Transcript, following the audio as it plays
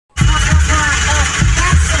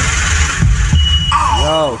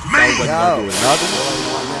what gonna do another one?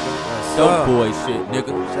 Dope boy shit,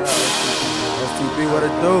 nigga. Shout out STB, what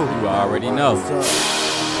it do? You already know.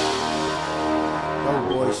 Dope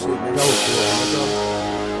boy shit,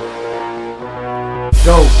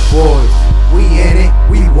 dope boys, we in it,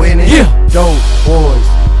 we winning. Yeah. Dope boys,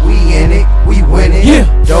 we in it, we winning. Yeah.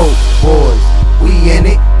 Dope boys, we in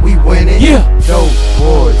it, we winning. Yeah. Dope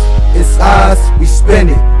boys, it's ours, we spend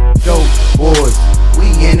it. Dope boys, we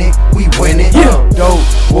in it, we winning. Yeah. Dope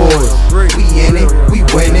boys, we in it, we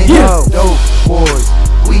winning. Yeah. Dope boys,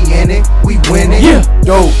 we in it, we winning. Yeah.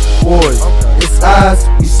 Dope boys, it's ours,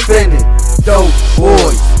 we spend it. Dope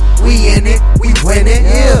boys, we in it, we winning.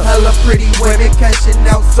 Yeah. Hella pretty women cashing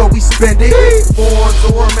out, so we spend it. Foreigners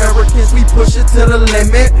or Americans, we push it to the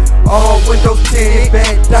limit. All windows tinted,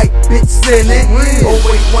 bad dyke, bitch sinning.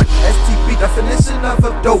 Always one STP, definition of a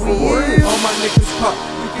dope boy. All my niggas pop,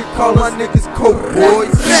 you can call my niggas coke boys.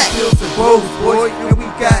 Pills and Boyz, boy, and we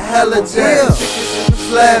got hella jazz. Chickens in the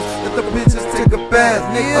slabs, let the bitches take a bath.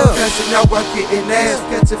 Nigga, cashing out while getting ass,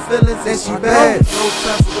 catching feelings and she bad. No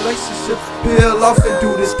time for relationships, peel off and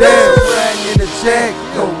do this dance. Riding in a jag,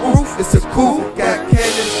 no roof, it's a coupe. Got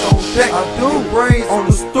cannons on deck, I do brains on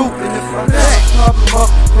the stoop. And if I'm not problem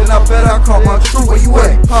up, then I bet I call my troops. Where you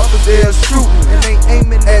at? Papa there shooting, and they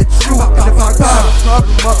aiming at you. And if I got a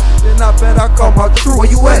problem up, then I bet I call my troops.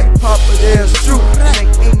 Where you at? Papa there shooting, and they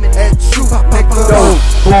aiming at you. Dope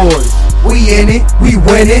boys, we in it, we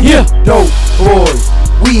winning. Yeah. Dope boys,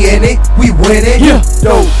 we in it, we winning. Yeah.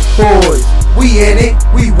 Dope boys, we in it,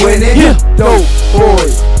 we winning. Yeah. Dope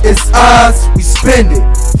boys, it's ours, we spend it.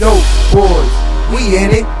 Dope boys, we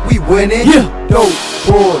in it, we winning. Yeah. Dope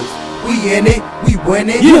boys, we in it, we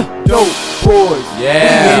winning. Yeah. Dope boys,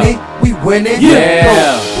 Yeah. we in it, we winning.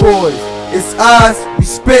 Yeah. Dope boys, it's ours, we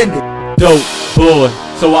spend it. Dope boy,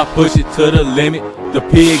 so I push it to the limit. The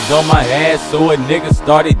pigs on my ass, so a nigga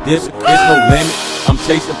started dissing. There's no limit. I'm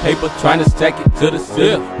chasing paper, trying to stack it to the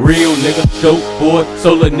ceiling. Real nigga, dope boy,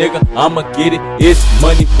 solar nigga, I'ma get it. It's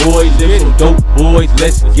money, boy, live from dope boys,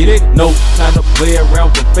 let's get it. No time to play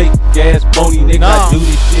around with fake ass phony nigga. I do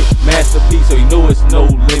this shit masterpiece, so you know it's no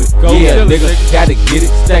limit. Yeah, nigga, gotta get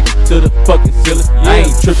it, stack it to the fucking ceiling. I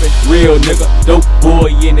ain't tripping, real nigga, dope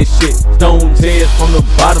boy in this shit. Stones heads from the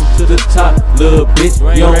bottom to the top, little bitch,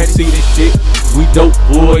 you don't see this shit. We dope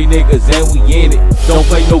boy niggas and we in it. Don't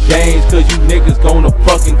play no games, cause you niggas gonna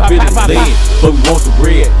fucking feel it lead. But we want the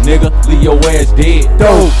bread, nigga, leave your ass dead.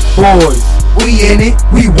 Dope boys, we in it,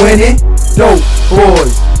 we winning. Dope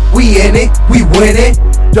boys, we in it, we winning.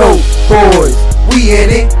 Dope boys, we in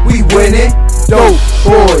it, we winning. Dope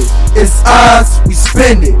boys, it's ours, we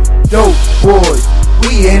spend it. Dope boys,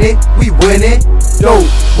 we in it, we winning. Dope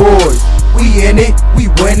boys, we in it, we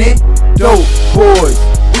winning. Dope boys,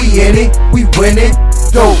 we in it, we winning.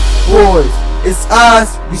 Dope boys, it's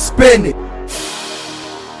ours, we spend it.